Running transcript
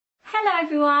Hello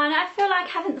everyone, I feel like I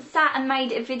haven't sat and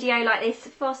made a video like this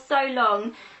for so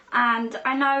long, and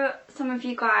I know some of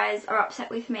you guys are upset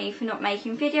with me for not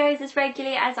making videos as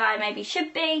regularly as I maybe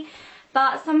should be,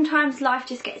 but sometimes life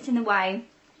just gets in the way.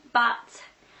 But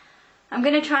I'm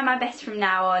going to try my best from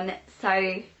now on so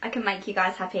I can make you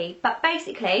guys happy. But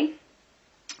basically,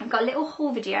 I've got a little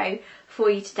haul video for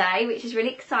you today, which is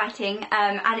really exciting,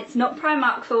 and it's not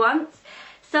Primark for once.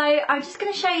 So I'm just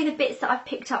going to show you the bits that I've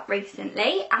picked up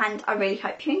recently, and I really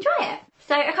hope you enjoy it.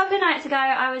 So a couple of nights ago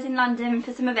I was in London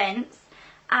for some events,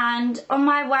 and on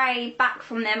my way back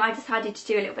from them I decided to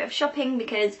do a little bit of shopping,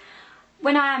 because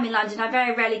when I am in London I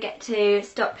very rarely get to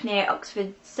stop near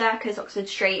Oxford Circus, Oxford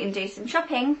Street, and do some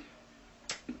shopping.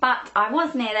 But I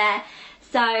was near there,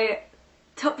 so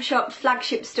Topshop's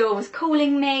flagship store was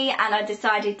calling me, and I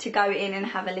decided to go in and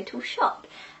have a little shop.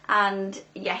 And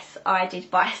yes, I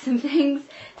did buy some things.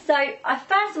 So I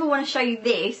first of all want to show you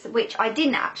this, which I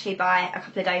didn't actually buy a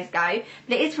couple of days ago,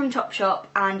 but it is from Topshop,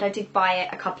 and I did buy it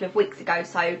a couple of weeks ago,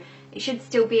 so it should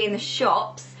still be in the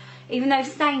shops. Even though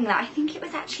saying that, I think it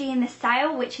was actually in the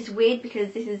sale, which is weird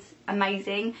because this is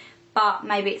amazing, but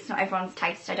maybe it's not everyone's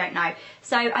taste, I don't know.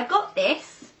 So I got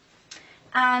this,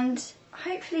 and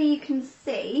hopefully you can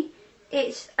see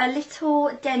it's a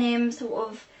little denim sort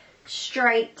of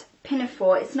straight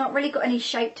pinafore. It's not really got any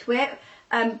shape to it,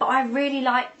 but I really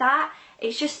like that.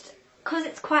 It's just because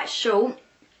it's quite short,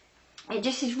 it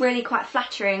just is really quite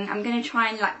flattering. I'm going to try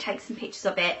and like take some pictures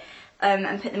of it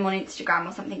and put them on Instagram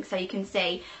or something so you can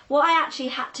see. What I actually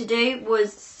had to do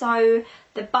was sew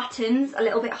the buttons a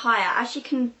little bit higher. As you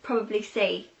can probably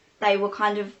see, they were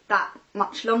kind of that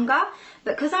much longer,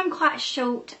 but because I'm quite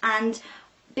short and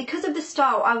because of the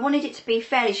style, I wanted it to be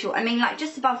fairly short. I mean, like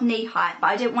just above knee height, but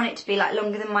I didn't want it to be like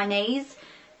longer than my knees.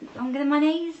 Longer than my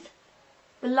knees?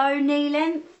 Below knee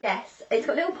length? Yes. It's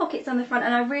got little pockets on the front,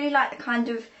 and I really like the kind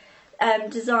of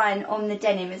design on the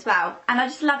denim as well. And I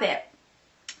just love it.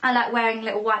 I like wearing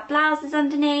little white blouses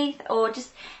underneath, or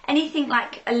just anything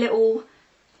like a little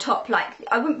top. Like,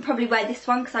 I wouldn't probably wear this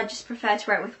one because I just prefer to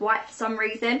wear it with white for some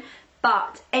reason.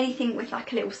 But anything with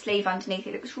like a little sleeve underneath,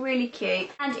 it looks really cute.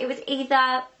 And it was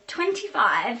either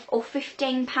 £25 or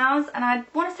 £15, and I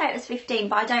want to say it was 15,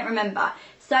 but I don't remember.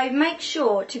 So make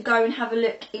sure to go and have a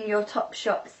look in your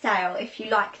Topshop sale if you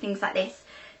like things like this,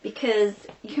 because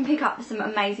you can pick up some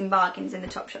amazing bargains in the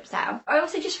Topshop sale. I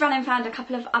also just ran and found a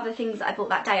couple of other things that I bought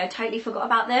that day. I totally forgot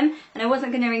about them, and I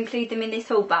wasn't going to include them in this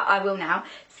haul, but I will now.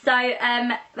 So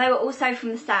they were also from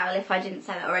the sale, if I didn't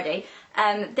say that already.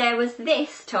 There was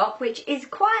this top, which is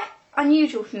quite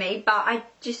unusual for me, but I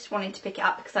just wanted to pick it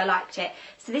up because I liked it.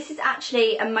 So this is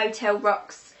actually a Motel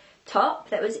Rocks top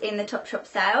that was in the Topshop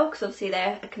sale, because obviously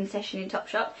they're a concession in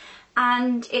Topshop,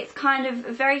 and it's kind of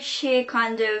a very sheer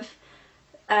kind of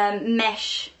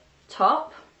mesh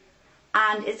top,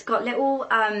 and it's got little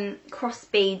cross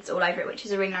beads all over it, which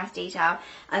is a really nice detail,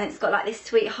 and it's got like this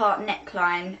sweetheart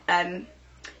neckline,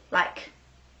 like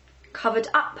covered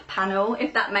up panel,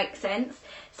 if that makes sense.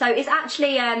 So it's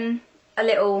actually a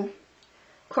little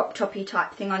crop toppy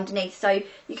type thing underneath, so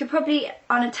you could probably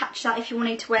unattach that if you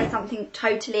wanted to wear something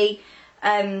totally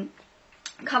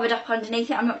covered up underneath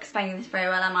it. I'm not explaining this very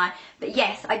well, am I? But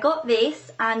yes, I got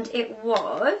this, and it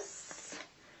was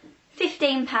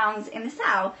 £15 in the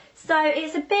sale. So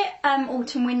it's a bit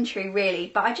autumn wintry really,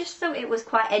 but I just thought it was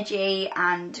quite edgy,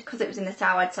 and because it was in the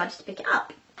sale I decided to pick it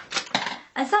up.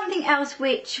 And something else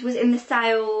which was in the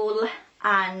sale,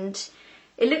 and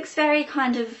it looks very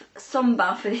kind of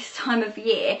sombre for this time of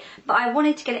year, but I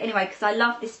wanted to get it anyway because I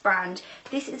love this brand.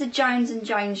 This is a Jones &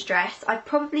 Jones dress. I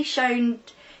probably showed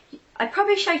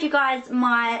you guys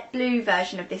my blue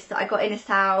version of this that I got in a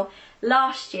sale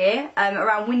last year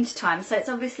around winter time. So it's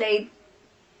obviously,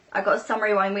 I got a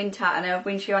summery one in winter and a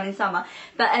wintry one in summer.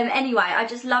 But anyway, I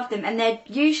just love them, and they're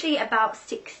usually about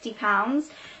 £60.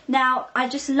 Now, I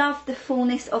just love the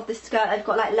fullness of the skirt. I've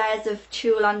got like layers of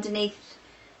tulle underneath.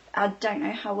 I don't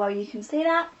know how well you can see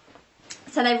that.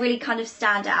 So they really kind of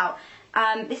stand out.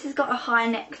 This has got a high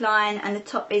neckline, and the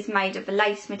top is made of a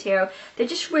lace material. They're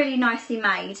just really nicely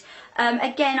made.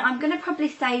 Again, I'm going to probably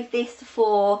save this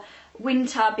for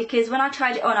winter, because when I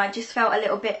tried it on I just felt a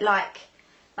little bit like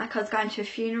I was going to a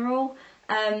funeral.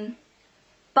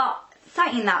 But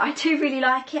saying that, I do really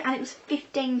like it, and it was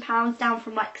 £15 down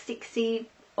from like 60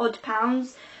 odd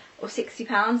pounds or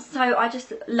 £60, so I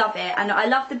just love it. And I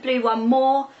love the blue one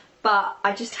more, but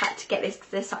I just had to get this because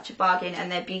they're such a bargain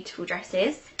and they're beautiful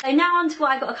dresses. So now on to what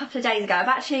I got a couple of days ago. I've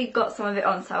actually got some of it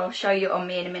on, so I'll show you on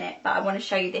me in a minute, but I want to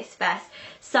show you this first.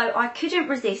 So I couldn't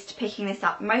resist picking this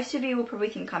up. Most of you will probably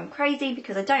think I'm crazy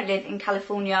because I don't live in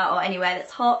California or anywhere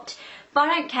that's hot, but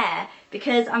I don't care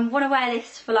because I want to wear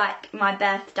this for like my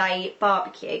birthday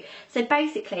barbecue. So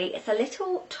basically it's a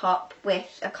little top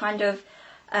with a kind of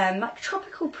like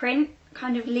tropical print,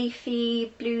 kind of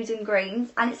leafy blues and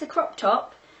greens, and it's a crop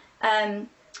top.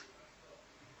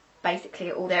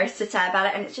 Basically all there is to say about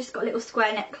it, and it's just got a little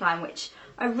square neckline which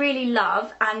I really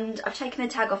love, and I've taken the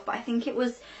tag off, but I think it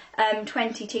was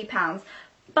 £22.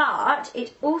 But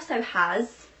it also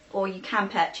has, or you can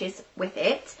purchase with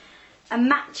it, a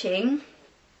matching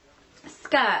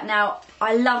skirt. Now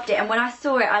I loved it, and when I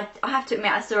saw it, I have to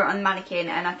admit I saw it on the mannequin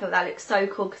and I thought that looked so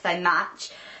cool because they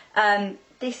match.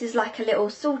 This is like a little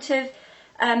sort of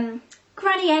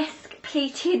granny-esque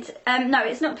pleated, no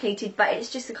it's not pleated, but it's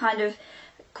just a kind of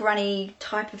granny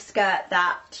type of skirt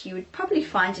that you would probably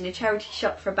find in a charity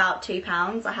shop for about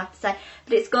 £2, I have to say.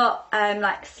 But it's got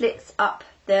like slits up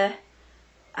the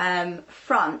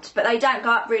front, but they don't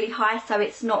go up really high, so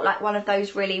it's not like one of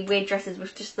those really weird dresses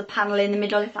with just the panel in the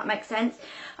middle, if that makes sense.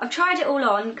 I've tried it all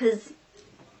on because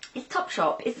it's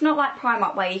Topshop. It's not like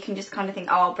Primark where you can just kind of think,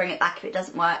 oh, I'll bring it back if it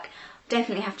doesn't work.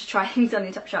 Definitely have to try things on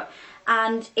in Topshop,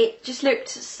 and it just looked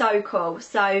so cool.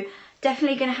 So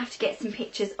definitely going to have to get some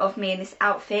pictures of me in this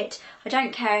outfit. I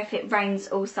don't care if it rains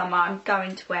all summer, I'm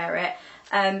going to wear it.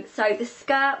 So the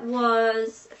skirt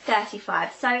was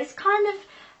 £35, so it's kind of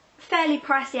fairly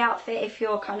pricey outfit if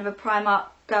you're kind of a Primark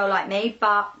girl like me,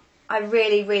 but I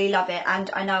really love it,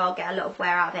 and I know I'll get a lot of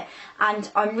wear out of it, and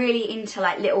I'm really into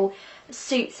like little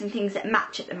suits and things that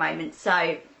match at the moment,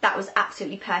 so that was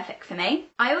absolutely perfect for me.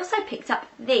 I also picked up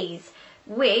these,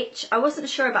 which I wasn't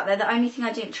sure about. They're the only thing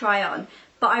I didn't try on,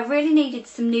 but I really needed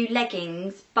some new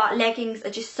leggings, but leggings are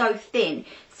just so thin,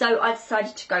 so I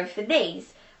decided to go for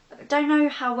these. I don't know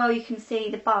how well you can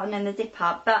see the button and the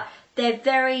zipper, but they're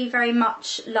very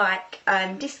much like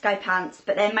disco pants,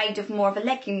 but they're made of more of a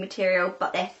legging material,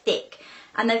 but they're thick.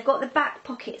 And they've got the back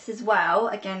pockets as well.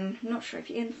 Again, I'm not sure if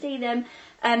you can see them.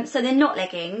 So they're not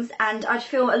leggings, and I'd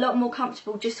feel a lot more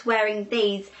comfortable just wearing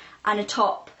these and a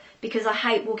top, because I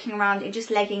hate walking around in just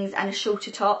leggings and a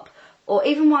shorter top, or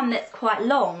even one that's quite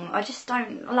long. I just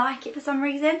don't like it for some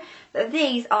reason. But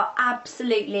these are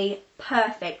absolutely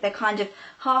perfect. They're kind of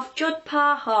half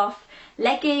jodhpur, half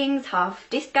leggings, half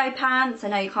disco pants. I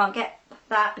know you can't get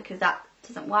that because that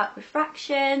doesn't work with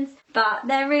fractions, but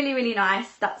they're really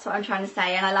nice. That's what I'm trying to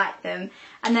say, and I like them.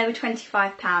 And they were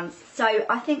 £25. So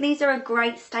I think these are a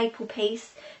great staple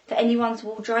piece for anyone's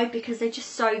wardrobe because they're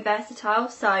just so versatile.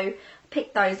 So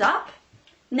pick those up.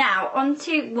 Now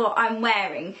onto what I'm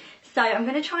wearing. So I'm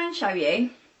going to try and show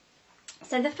you.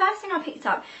 So the first thing I picked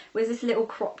up was this little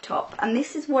crop top, and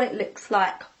this is what it looks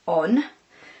like on.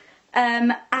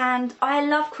 And I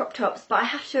love crop tops, but I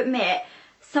have to admit,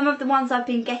 some of the ones I've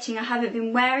been getting I haven't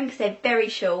been wearing because they're very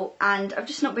short, and I've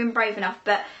just not been brave enough.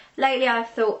 But lately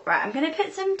I've thought, right, I'm going to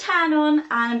put some tan on, and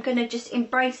I'm going to just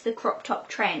embrace the crop top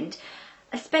trend,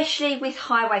 especially with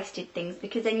high-waisted things,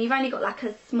 because then you've only got like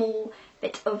a small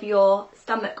bit of your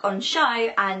stomach on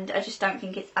show, and I just don't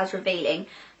think it's as revealing.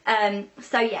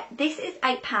 So yeah, this is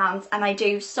 £8, and I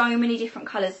do so many different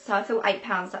colours, so I thought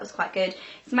 £8, that was quite good.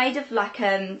 It's made of like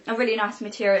a really nice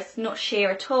material. It's not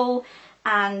sheer at all,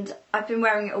 and I've been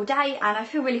wearing it all day and I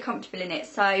feel really comfortable in it.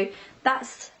 So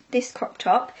that's this crop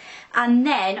top. And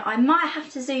then I might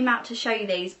have to zoom out to show you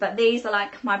these, but these are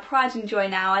like my pride and joy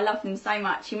now. I love them so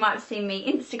much. You might have seen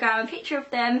me Instagram a picture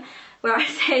of them where I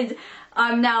said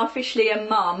I'm now officially a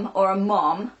mum, or a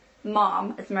mom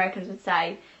as Americans would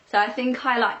say. So I think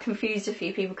I like confused a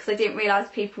few people because I didn't realise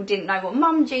people didn't know what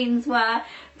mum jeans were.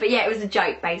 But yeah, it was a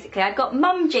joke basically. I got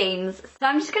mum jeans. So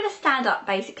I'm just going to stand up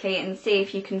basically and see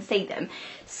if you can see them.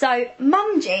 So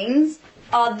mum jeans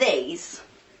are these.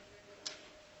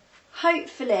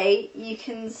 Hopefully you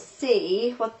can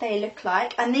see what they look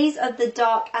like. And these are the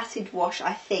dark acid wash,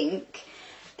 I think.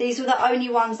 These were the only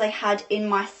ones they had in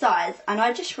my size, and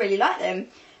I just really like them.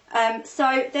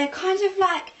 So they're kind of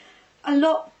like a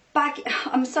lot baggy.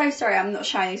 I'm so sorry I'm not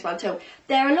showing these well at all.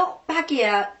 They're a lot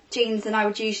baggier jeans than I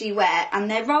would usually wear,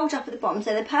 and they're rolled up at the bottom,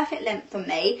 so they're perfect length on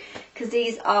me, because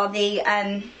these are the,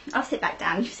 I'll sit back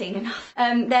down, you've seen enough.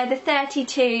 They're the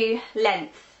 32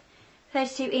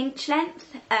 inch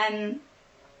length,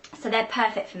 so they're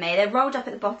perfect for me. They're rolled up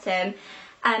at the bottom.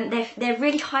 They're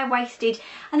really high-waisted,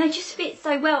 and they just fit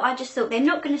so well. I just thought they're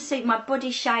not going to suit my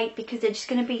body shape because they're just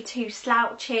going to be too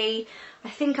slouchy. I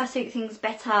think I suit things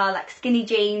better like skinny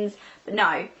jeans, but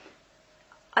no.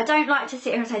 I don't like to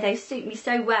sit here and say they suit me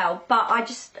so well, but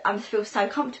I feel so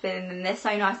comfortable in them. They're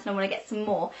so nice and I want to get some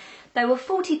more. They were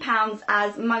 £40,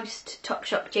 as most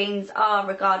Topshop jeans are,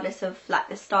 regardless of like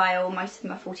the style. Most of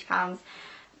them are £40.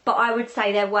 but I would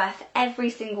say they're worth every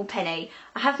single penny.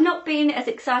 I have not been as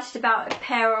excited about a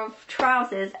pair of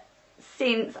trousers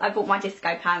since I bought my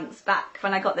disco pants back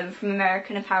when I got them from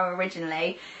American Apparel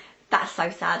originally. That's so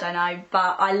sad, I know,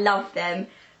 but I love them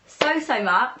so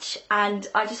much, and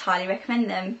I just highly recommend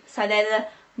them. So they're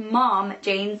the mom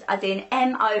jeans, as in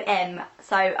M-O-M.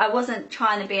 So I wasn't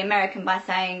trying to be American by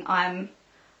saying I'm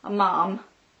a mom.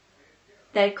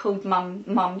 They're called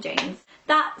mum jeans.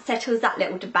 That settles that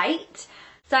little debate.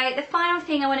 So the final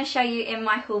thing I want to show you in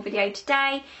my haul video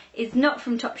today is not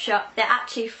from Topshop. They're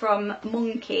actually from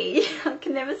Monkey. I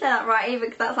can never say that right either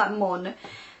because that's like Mon.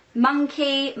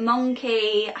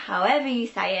 Monkey, however you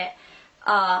say it,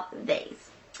 are these.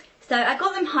 So I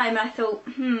got them home and I thought,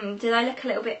 do they look a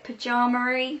little bit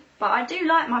pyjama-y? But I do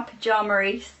like my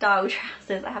pyjama-y style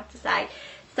trousers, I have to say.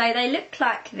 So they look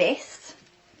like this.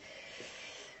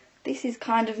 This is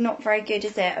kind of not very good,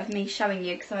 is it, of me showing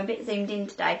you because I'm a bit zoomed in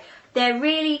today. They're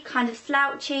really kind of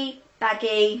slouchy,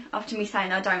 baggy, after me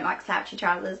saying I don't like slouchy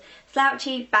trousers.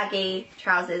 Slouchy, baggy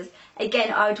trousers.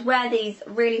 Again, I would wear these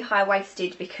really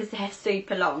high-waisted because they're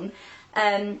super long.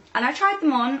 And I tried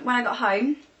them on when I got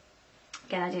home.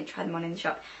 Again, I didn't try them on in the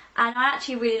shop. And I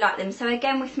actually really like them. So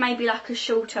again, with maybe like a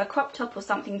shorter crop top or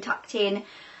something tucked in,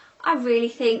 I really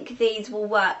think these will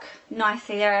work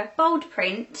nicely. They're a bold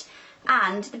print.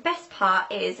 And the best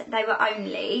part is they were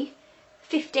only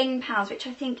 £15, which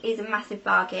I think is a massive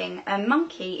bargain.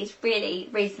 Monkey is really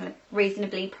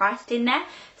reasonably priced in there.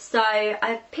 So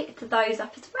I picked those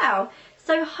up as well.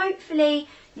 So hopefully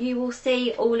you will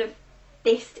see all of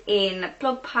this in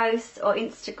blog posts or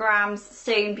Instagrams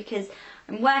soon, because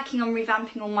I'm working on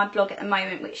revamping on my blog at the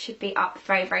moment, which should be up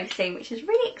very soon, which is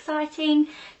really exciting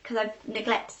because I've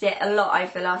neglected it a lot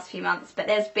over the last few months, but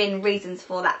there's been reasons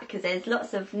for that because there's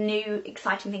lots of new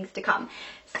exciting things to come.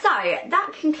 So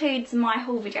that concludes my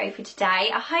haul video for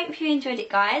today. I hope you enjoyed it,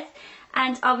 guys,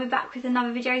 and I'll be back with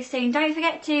another video soon. Don't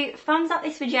forget to thumbs up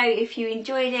this video if you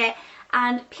enjoyed it,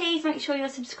 and please make sure you're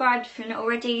subscribed if you're not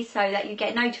already so that you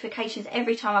get notifications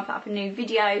every time I put up a new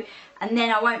video, and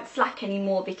then I won't slack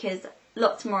anymore because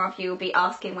lots more of you will be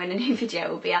asking when a new video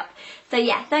will be up. So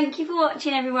yeah, thank you for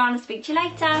watching everyone. I'll speak to you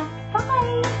later.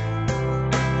 Bye!